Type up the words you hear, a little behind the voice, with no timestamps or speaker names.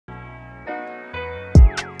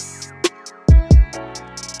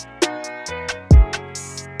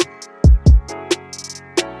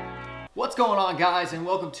What's going on, guys, and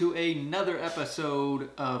welcome to another episode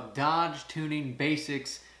of Dodge Tuning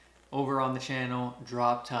Basics over on the channel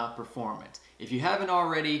Drop Top Performance. If you haven't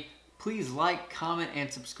already, please like, comment, and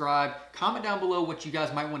subscribe. Comment down below what you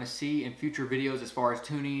guys might want to see in future videos as far as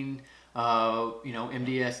tuning,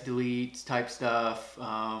 MDS deletes type stuff,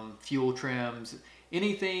 fuel trims,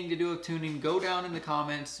 anything to do with tuning. Go down in the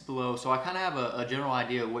comments below so I kind of have a general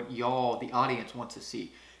idea of what y'all, the audience, wants to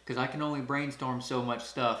see, because I can only brainstorm so much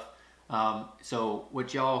stuff. So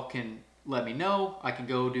what y'all can let me know, I can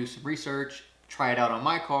go do some research, try it out on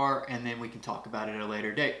my car, and then we can talk about it at a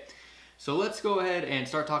later date. So let's go ahead and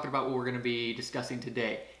start talking about what we're going to be discussing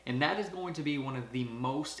today. And that is going to be one of the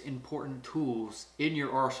most important tools in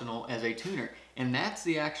your arsenal as a tuner. And that's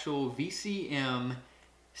the actual VCM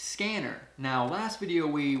scanner. Now, last video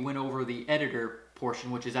we went over the editor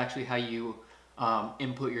portion, which is actually how you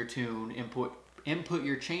input your tune, input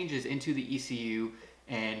your changes into the ECU,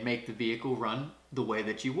 and make the vehicle run the way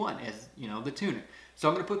that you want as, the tuner. So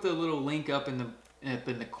I'm going to put the little link up in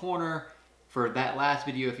the corner for that last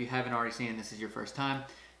video if you haven't already seen it, this is your first time.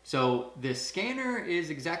 So this scanner is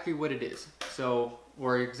exactly what it is.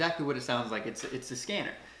 Or exactly what it sounds like. It's a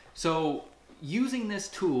scanner. So using this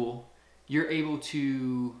tool, you're able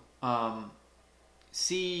to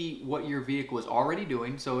see what your vehicle is already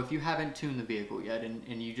doing. So if you haven't tuned the vehicle yet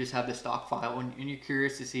and you just have the stock file and you're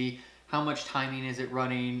curious to see how much timing is it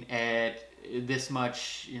running at this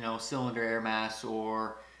much, cylinder air mass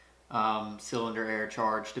or cylinder air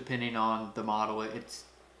charge, depending on the model. It's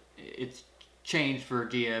changed for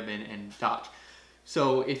GM and Dodge.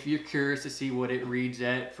 So if you're curious to see what it reads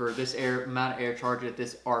at for this amount of air charge at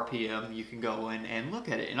this RPM, you can go in and look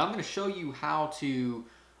at it. And I'm going to show you how to,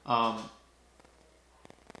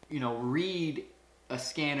 read a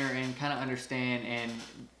scanner and kind of understand. And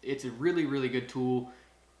it's a really, really good tool.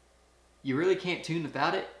 You really can't tune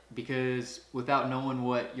without it, because without knowing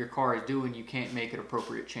what your car is doing, you can't make an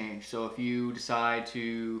appropriate change. So if you decide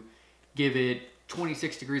to give it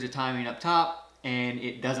 26 degrees of timing up top and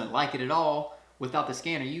it doesn't like it at all, without the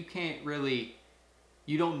scanner, you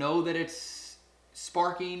don't know that it's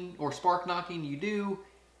sparking or spark knocking. You do,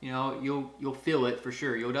 you'll feel it for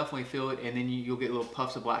sure. You'll definitely feel it, and then you'll get little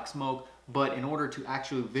puffs of black smoke. But in order to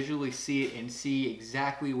actually visually see it and see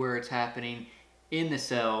exactly where it's happening in the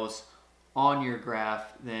cells on your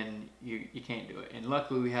graph, then you can't do it. And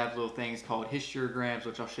luckily we have little things called histograms,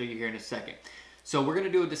 which I'll show you here in a second. So we're going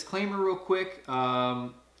to do a disclaimer real quick,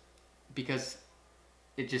 because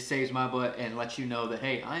it just saves my butt and lets you know that,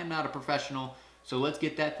 hey, I am not a professional. So let's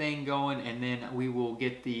get that thing going, and then we will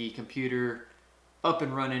get the computer up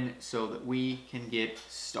and running so that we can get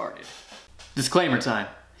started. Disclaimer time.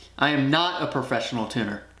 I am not a professional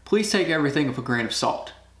tuner. Please take everything with a grain of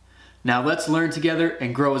salt. Now let's learn together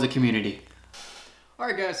and grow as a community.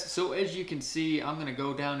 Alright guys, so as you can see, I'm going to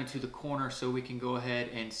go down into the corner so we can go ahead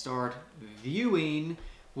and start viewing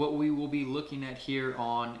what we will be looking at here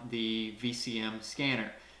on the VCM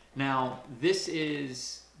scanner. Now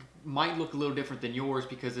this might look a little different than yours,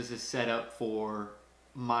 because this is set up for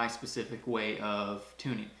my specific way of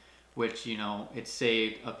tuning, which, it's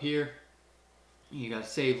saved up here. You got to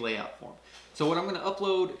save layout form. So what I'm going to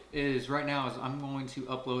upload right now is I'm going to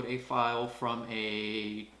upload a file from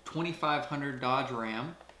a 2500 Dodge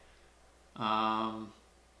Ram,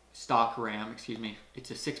 stock Ram, excuse me.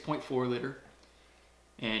 It's a 6.4 liter,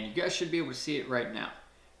 and you guys should be able to see it right now.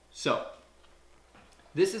 So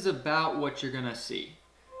this is about what you're going to see.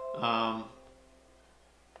 Knock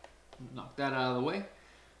that out of the way.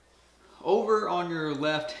 Over on your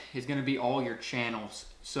left is going to be all your channels.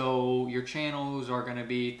 So your channels are going to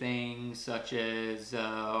be things such as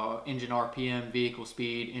engine RPM, vehicle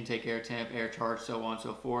speed, intake air temp, air charge, so on and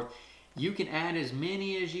so forth. You can add as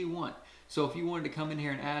many as you want. So if you wanted to come in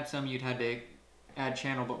here and add some, you'd have to add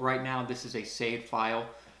channel, but right now this is a saved file.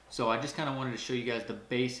 So I just kind of wanted to show you guys the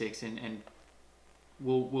basics, and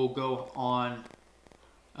we'll go on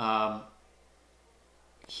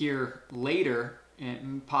here later,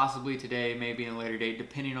 and possibly today, maybe in a later date,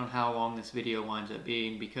 depending on how long this video winds up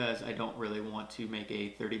being, because I don't really want to make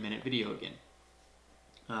a 30-minute video again.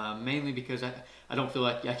 Mainly because I don't feel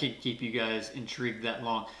like I can keep you guys intrigued that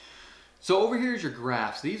long. So over here is your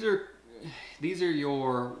graphs. These are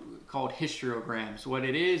your called histograms. What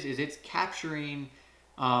it is it's capturing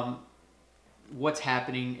what's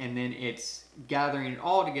happening, and then it's gathering it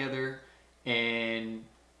all together and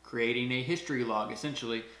creating a history log,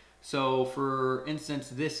 essentially. So for instance,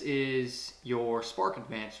 this is your spark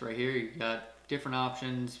advance right here. You've got different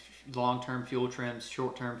options: long-term fuel trims,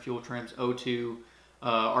 short-term fuel trims, O2,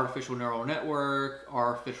 artificial neural network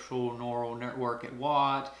at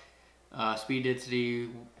watt, speed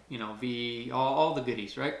density, you know, all the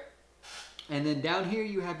goodies, right? And then down here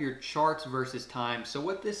you have your charts versus time. So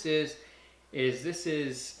what this is this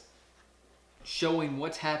is showing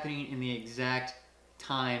what's happening in the exact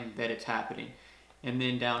time that it's happening. And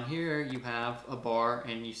then down here you have a bar,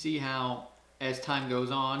 and you see how as time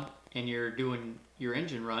goes on and you're doing your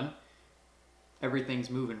engine run, everything's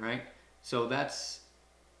moving, right? So that's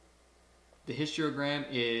the histogram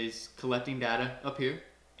is collecting data up here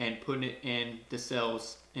and putting it in the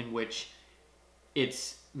cells in which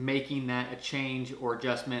it's making that a change or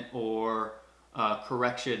adjustment or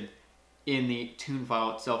correction in the tune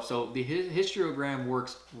file itself. So the histogram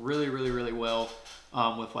works really well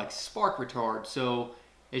with like spark retard. So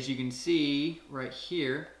as you can see right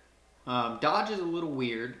here, Dodge is a little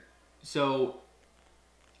weird. So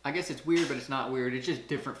I guess it's weird, but it's not weird. It's just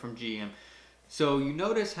different from GM. So you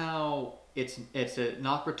notice how it's a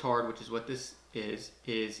knock retard, which is what this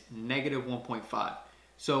is negative 1.5.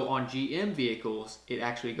 So on GM vehicles, it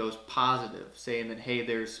actually goes positive, saying that, hey,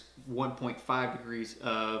 there's 1.5 degrees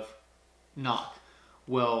of knock.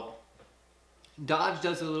 Well, Dodge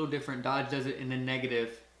does it a little different. Dodge does it in the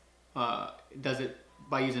negative, does it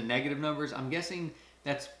by using negative numbers. I'm guessing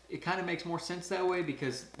it kind of makes more sense that way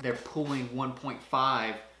because they're pulling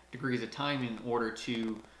 1.5 degrees of time in order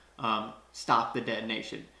to stop the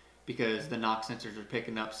detonation, because the knock sensors are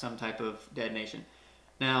picking up some type of detonation.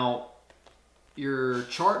 Now, your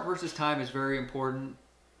chart versus time is very important.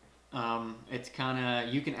 It's kind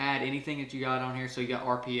of, you can add anything that you got on here. So you got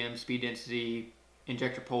RPM, speed density,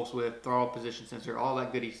 injector pulse width, throttle position sensor, all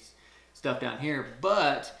that goody stuff down here.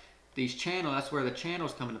 But these channels, that's where the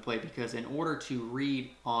channels come into play, because in order to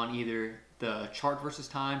read on either the chart versus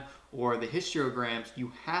time or the histograms,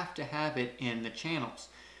 you have to have it in the channels,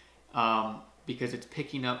 because it's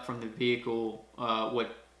picking up from the vehicle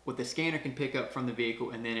what the scanner can pick up from the vehicle,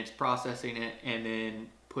 and then it's processing it and then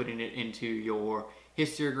putting it into your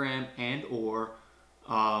histogram and or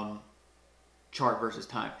chart versus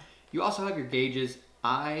time. You also have your gauges.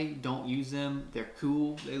 I don't use them. They're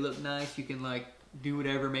cool. They look nice. You can like do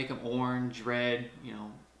whatever, make them orange, red, you know,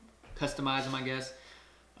 customize them, I guess.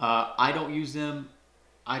 I don't use them.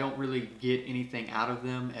 I don't really get anything out of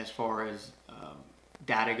them as far as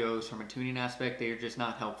data goes from a tuning aspect. They are just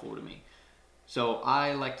not helpful to me. So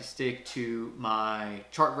I like to stick to my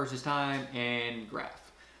chart versus time and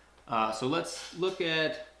graph. So let's look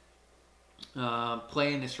at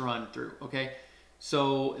playing this run through, okay?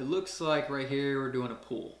 So it looks like right here we're doing a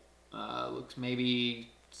pull. Looks maybe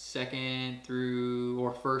second through,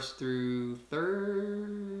 or first through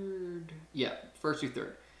third. Yeah, first through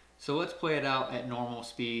third. So let's play it out at normal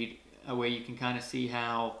speed. That way you can kind of see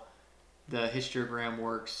how the histogram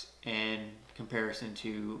works in comparison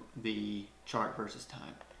to the chart versus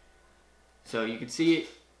time. So you can see it,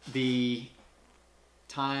 the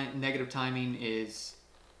time negative timing is,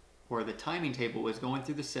 or the timing table is going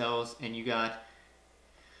through the cells, and you got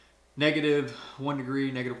negative 1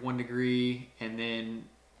 degree, negative 1 degree, and then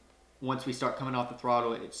once we start coming off the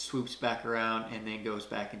throttle, it swoops back around and then goes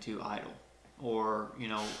back into idle, or, you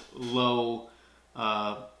know, low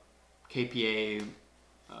kPa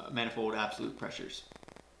manifold absolute pressures,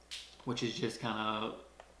 which is just kind of,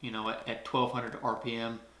 you know, at 1200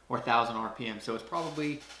 RPM or 1000 RPM. So it's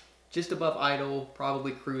probably just above idle,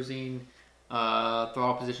 probably cruising.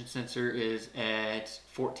 Throttle position sensor is at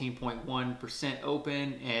 14.1%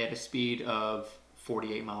 open at a speed of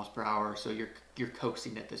 48 miles per hour. So you're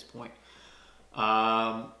coasting at this point.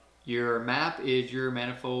 Your map is your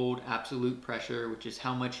manifold absolute pressure, which is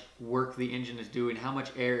how much work the engine is doing, how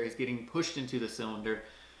much air is getting pushed into the cylinder.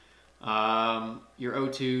 Your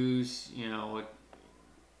O2s, you know,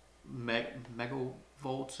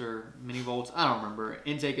 megavolts or millivolts, I don't remember.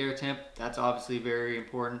 Intake air temp, that's obviously very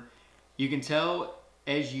important. You can tell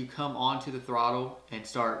as you come onto the throttle and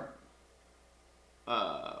start,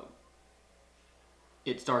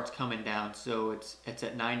 it starts coming down. So it's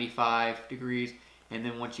at 95 degrees, and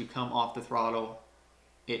then once you come off the throttle,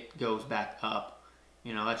 it goes back up.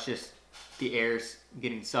 You know, that's just the air's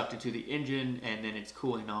getting sucked into the engine, and then it's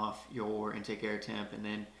cooling off your intake air temp. And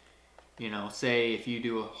then, you know, say if you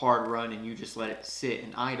do a hard run and you just let it sit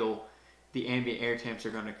and idle, the ambient air temps are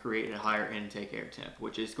going to create a higher intake air temp,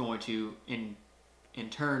 which is going to in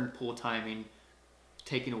turn pull timing,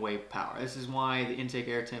 taking away power. This is why the intake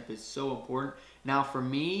air temp is so important. Now for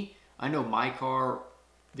me, I know my car,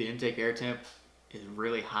 the intake air temp is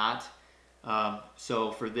really hot.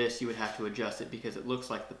 So for this, you would have to adjust it, because it looks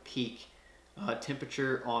like the peak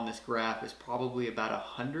temperature on this graph is probably about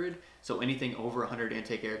 100. So anything over 100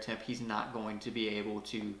 intake air temp, he's not going to be able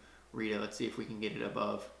to read it. Let's see if we can get it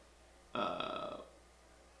above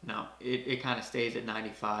No, it kind of stays at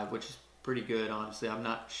 95, which is pretty good, honestly. I'm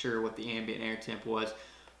not sure what the ambient air temp was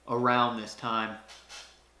around this time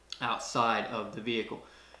outside of the vehicle.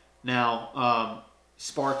 Now,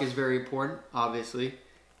 spark is very important, obviously.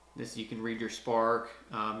 This, you can read your spark.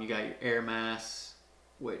 You got your air mass,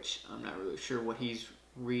 which I'm not really sure what he's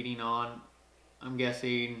reading on. I'm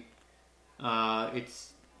guessing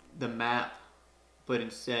it's the map, but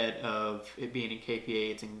instead of it being in kPa,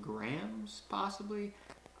 it's in grams, possibly.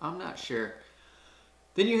 I'm not sure.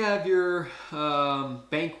 Then you have your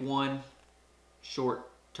bank 1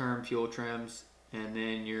 short-term fuel trims, and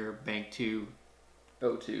then your bank 2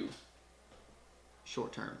 O2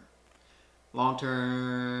 short-term.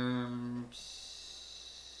 Long-term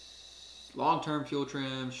fuel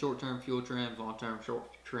trims, short-term fuel trims, long-term short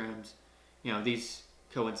trims. You know, these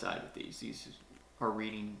coincide with these. These are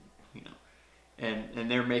reading, you know, and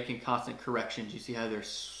they're making constant corrections. You see how they're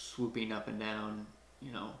swooping up and down,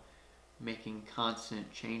 you know, making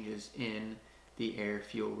constant changes in the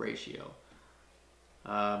air-fuel ratio.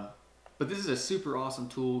 But this is a super awesome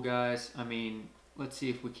tool, guys. I mean, let's see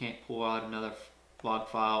if we can't pull out another log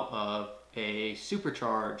file of a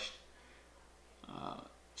supercharged.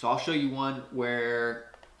 So I'll show you one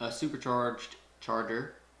where a supercharged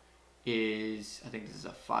charger is, I think this is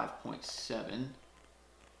a 5.7.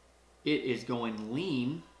 It is going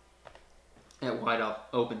lean at wide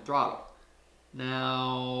open throttle.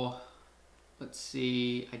 Now, let's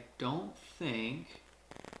see, I don't think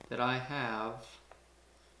that I have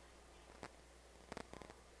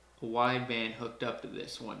a wideband hooked up to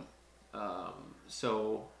this one.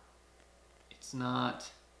 So it's not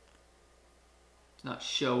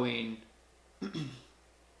showing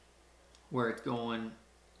where it's going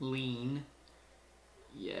lean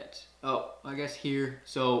yet. Oh, I guess here.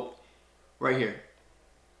 So right here.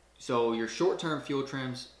 So your short-term fuel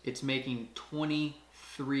trims, it's making 23%.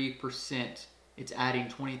 It's adding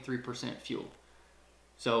 23% fuel.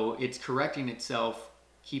 So it's correcting itself,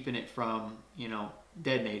 keeping it from, you know,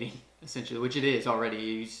 detonating, essentially, which it is already.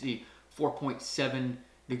 You see 4.7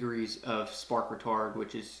 degrees of spark retard,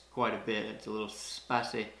 which is quite a bit. It's a little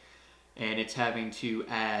spicy, and it's having to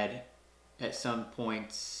add at some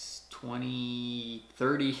points 30%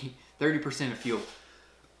 of fuel.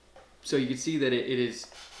 So you can see that it is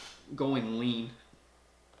going lean,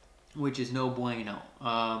 which is no bueno.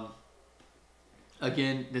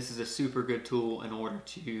 Again, this is a super good tool in order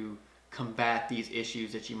to combat these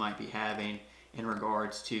issues that you might be having in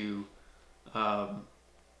regards to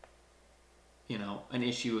you know, an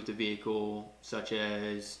issue with the vehicle, such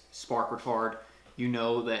as spark retard. You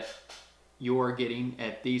know that you're getting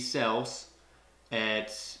at these cells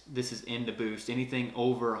this is end to boost, anything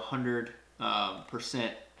over 100%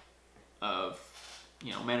 of,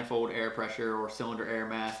 you know, manifold air pressure or cylinder air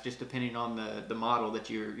mass, just depending on the model that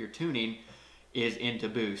you're tuning, is into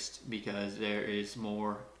boost, because there is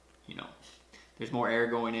more, you know, there's more air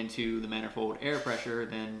going into the manifold air pressure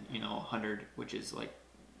than, you know, 100, which is like,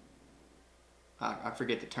 I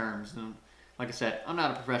forget the terms. And like I said, I'm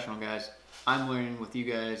not a professional, guys. I'm learning with you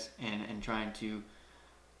guys and trying to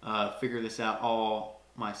figure this out all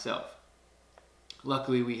myself.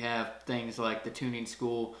 Luckily, we have things like the Tuning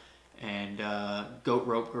School and Goat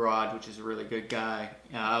Rope Garage, which is a really good guy.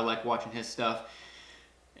 I like watching his stuff.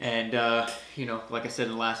 And, you know, like I said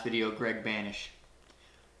in the last video, Greg Banish.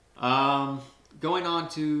 Going on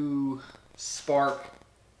to Spark.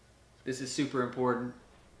 This is super important.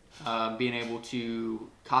 Being able to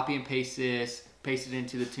copy and paste this, paste it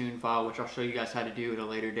into the tune file, which I'll show you guys how to do at a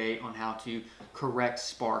later date on how to correct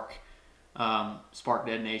spark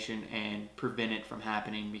detonation and prevent it from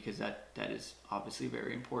happening, because that is obviously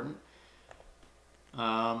very important.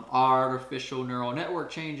 Artificial neural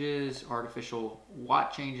network changes, artificial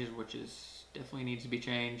watt changes, which is definitely needs to be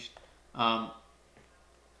changed.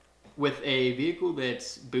 With a vehicle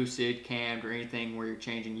that's boosted, cammed, or anything where you're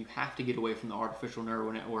changing, you have to get away from the artificial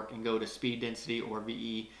neural network and go to speed density or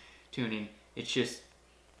VE tuning. It's just,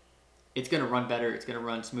 it's going to run better. It's going to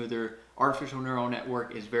run smoother. Artificial neural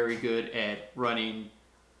network is very good at running.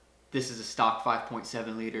 This is a stock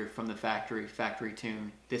 5.7 liter from the factory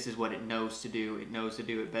tune. This is what it knows to do. It knows to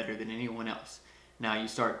do it better than anyone else. Now you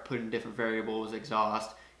start putting different variables,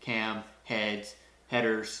 exhaust, cam, heads,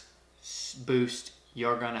 headers, boost.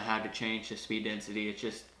 You're going to have to change the speed density. It's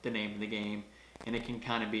just the name of the game, and it can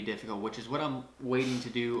kind of be difficult, which is what I'm waiting to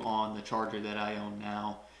do on the charger that I own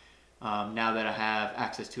now. Now that I have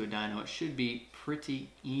access to a dyno, it should be pretty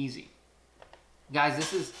easy. Guys,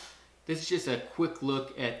 this is just a quick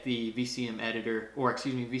look at the VCM editor, or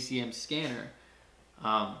excuse me, VCM scanner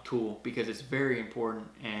tool, because it's very important,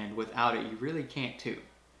 and without it, you really can't tune.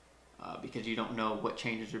 because you don't know what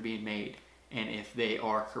changes are being made and if they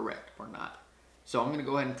are correct or not. So I'm going to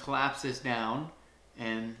go ahead and collapse this down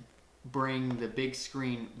and bring the big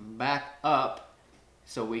screen back up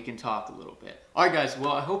so we can talk a little bit. Alright guys,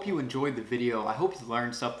 well I hope you enjoyed the video. I hope you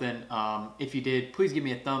learned something. If you did, please give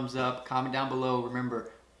me a thumbs up, comment down below.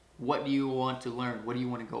 Remember, what do you want to learn? What do you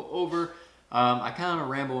want to go over? I kind of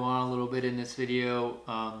ramble on a little bit in this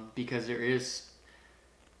video because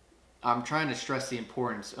I'm trying to stress the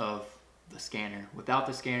importance of the scanner. Without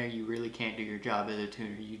the scanner, you really can't do your job as a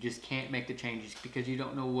tuner. You just can't make the changes because you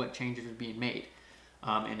don't know what changes are being made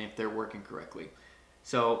and if they're working correctly.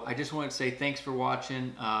 So I just wanted to say thanks for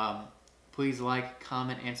watching. Please like,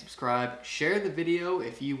 comment, and subscribe. Share the video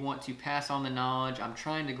if you want to pass on the knowledge. I'm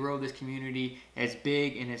trying to grow this community as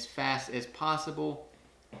big and as fast as possible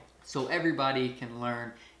so everybody can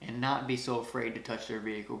learn and not be so afraid to touch their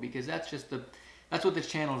vehicle, because that's what this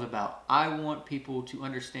channel is about. I want people to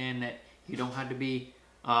understand that you don't have to be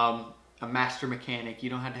a master mechanic. You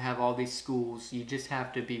don't have to have all these schools. You just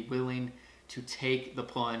have to be willing to take the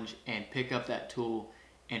plunge and pick up that tool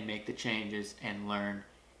and make the changes and learn.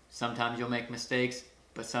 Sometimes you'll make mistakes,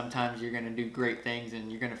 but sometimes you're going to do great things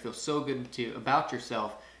and you're going to feel so good about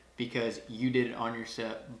yourself because you did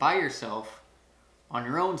it by yourself, on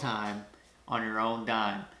your own time, on your own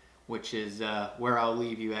dime, which is where I'll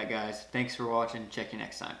leave you at, guys. Thanks for watching. Check you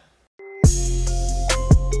next time.